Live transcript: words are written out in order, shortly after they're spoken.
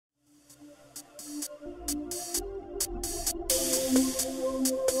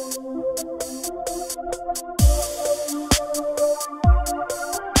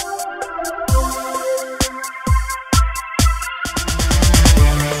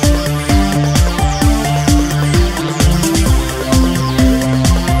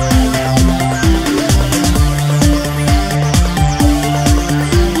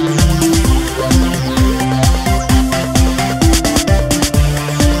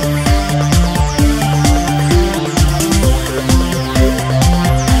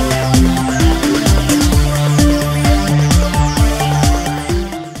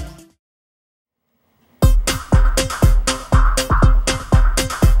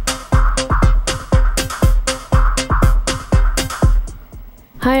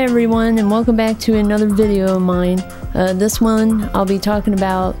Hi everyone, and welcome back to another video of mine. This one I'll be talking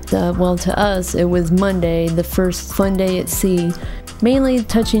about, well, to us it was Monday, the first fun day at sea. Mainly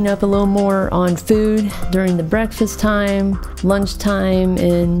touching up a little more on food during the breakfast time, lunchtime,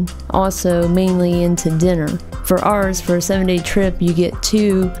 and also mainly into dinner. For ours, for a 7-day trip, you get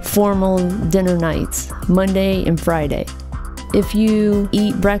 2 formal dinner nights, Monday and Friday. If you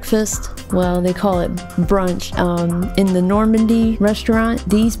eat breakfast, well, they call it brunch, in the Normandie restaurant,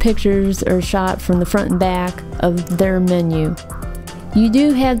 these pictures are shot from the front and back of their menu. You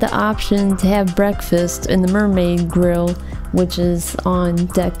do have the option to have breakfast in the Mermaid Grill, which is on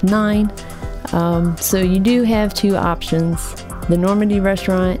deck 9. So you do have 2 options, the Normandie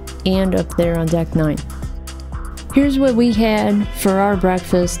restaurant and up there on deck 9. Here's what we had for our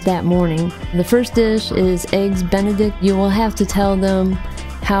breakfast that morning. The first dish is eggs Benedict. You will have to tell them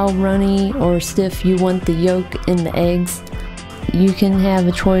how runny or stiff you want the yolk in the eggs. You can have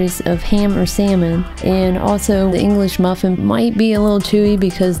a choice of ham or salmon, and also the English muffin might be a little chewy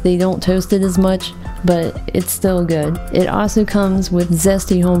because they don't toast it as much, but it's still good. It also comes with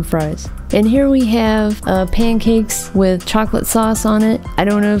zesty home fries. And here we have pancakes with chocolate sauce on it. I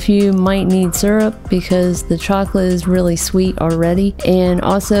don't know if you might need syrup because the chocolate is really sweet already. And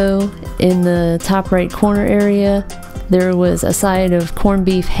also in the top right corner area, there was a side of corned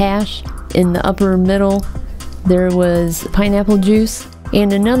beef hash. In the upper middle, there was pineapple juice.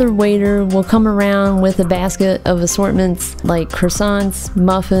 And another waiter will come around with a basket of assortments like croissants,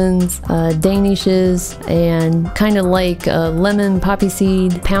 muffins, danishes, and kind of like a lemon poppy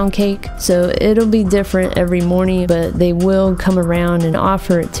seed pound cake. So it'll be different every morning, but they will come around and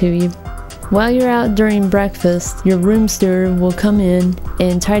offer it to you. While you're out during breakfast, your room steward will come in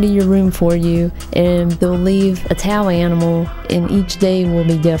and tidy your room for you, and they'll leave a towel animal, and each day will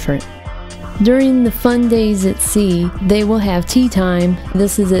be different. During the fun days at sea, they will have tea time.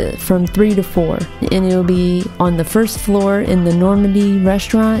 This is it from 3 to 4, and it'll be on the first floor in the Normandy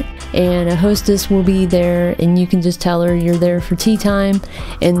restaurant, and a hostess will be there, and you can just tell her you're there for tea time,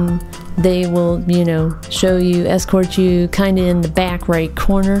 and they will, you know, show you, escort you kind of in the back right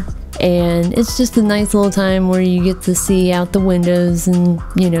corner. And it's just a nice little time where you get to see out the windows and,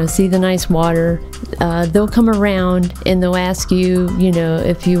 you know, see the nice water. They'll come around and they'll ask you, you know,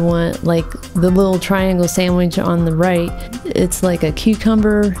 if you want like the little triangle sandwich on the right. It's like a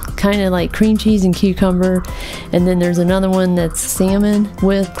cucumber, kind of like cream cheese and cucumber. And then there's another one that's salmon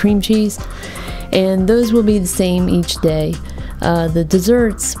with cream cheese. And those will be the same each day. The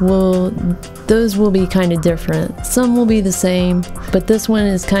desserts those will be kind of different. Some will be the same, but this one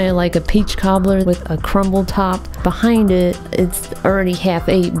is kind of like a peach cobbler with a crumble top. Behind it, it's already half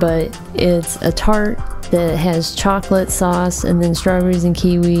ate, but it's a tart that has chocolate sauce and then strawberries and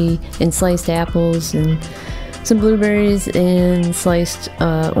kiwi and sliced apples and some blueberries and sliced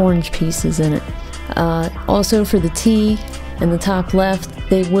orange pieces in it. Also for the tea, in the top left,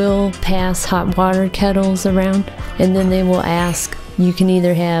 they will pass hot water kettles around, and then they will ask, you can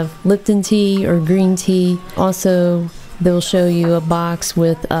either have Lipton tea or green tea. Also, they'll show you a box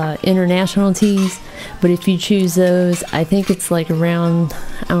with international teas, but if you choose those, I think it's like around,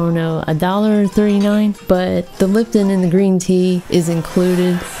 I don't know, $1.39, but the Lipton and the green tea is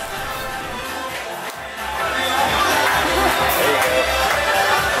included.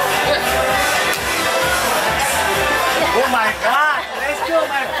 Oh my God! Let's go,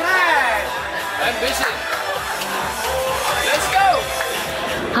 my friend! I'm Becci. Let's go!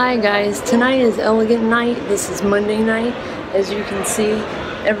 Hi guys, tonight is elegant night. This is Monday night. As you can see,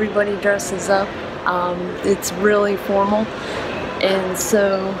 everybody dresses up. It's really formal. And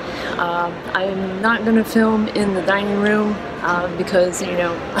so I'm not going to film in the dining room because, you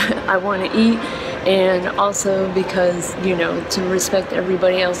know, I want to eat, and also because, you know, to respect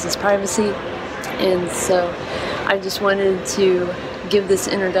everybody else's privacy. And so I just wanted to give this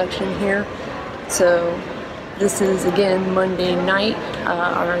introduction here. So this is again Monday night,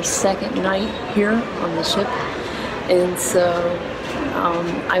 our second night here on the ship. And so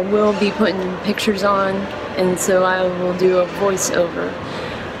I will be putting pictures on, and so I will do a voiceover.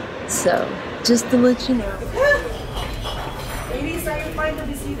 So just to let you know. Ladies, are you fine to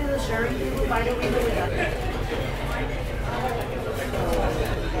be seated at the sharing table by the window with us?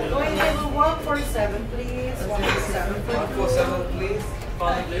 Going table 147, please. 147. 147, please.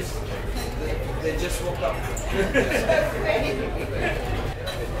 Follow this. They just woke up.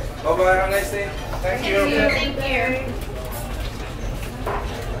 Bye-bye, have a nice day. Thank you. Thank you.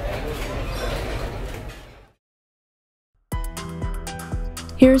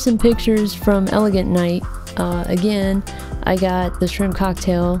 Here are some pictures from Elegant Night. Again, I got the shrimp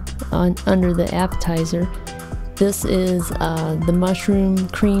cocktail under the appetizer. This is the mushroom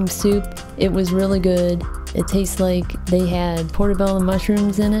cream soup. It was really good. It tastes like they had portobello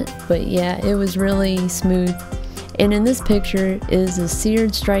mushrooms in it, but yeah, it was really smooth. And in this picture is a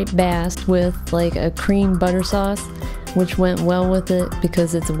seared striped bass with like a cream butter sauce, which went well with it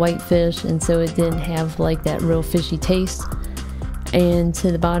because it's a white fish, and so it didn't have like that real fishy taste. And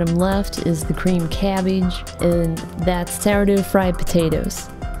to the bottom left is the cream cabbage, and that's sourdough fried potatoes.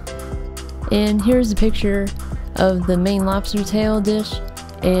 And here's a picture of the Maine lobster tail dish,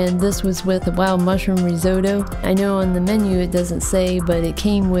 and this was with a wild mushroom risotto. I know on the menu it doesn't say, but it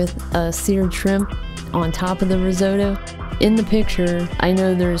came with a seared shrimp on top of the risotto. In the picture, I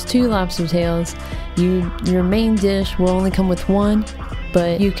know there's 2 lobster tails. Your main dish will only come with 1,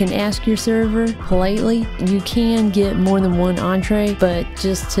 but you can ask your server politely. You can get more than 1 entree, but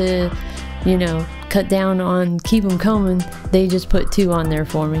just to, you know, cut down on keep them coming, they just put 2 on there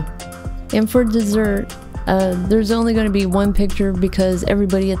for me. And for dessert, there's only going to be 1 picture because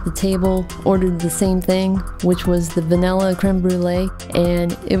everybody at the table ordered the same thing, which was the vanilla creme brulee,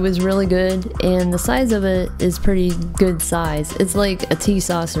 and it was really good, and the size of it is pretty good size. It's like a tea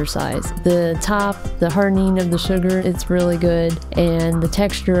saucer size. The top, the hardening of the sugar, it's really good, and the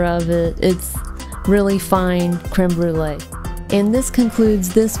texture of it, it's really fine creme brulee. And this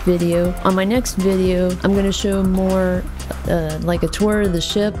concludes this video. On my next video, I'm going to show more like a tour of the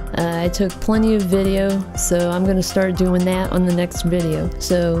ship. I took plenty of video, so I'm going to start doing that on the next video.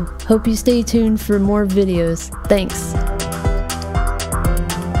 So hope you stay tuned for more videos. Thanks.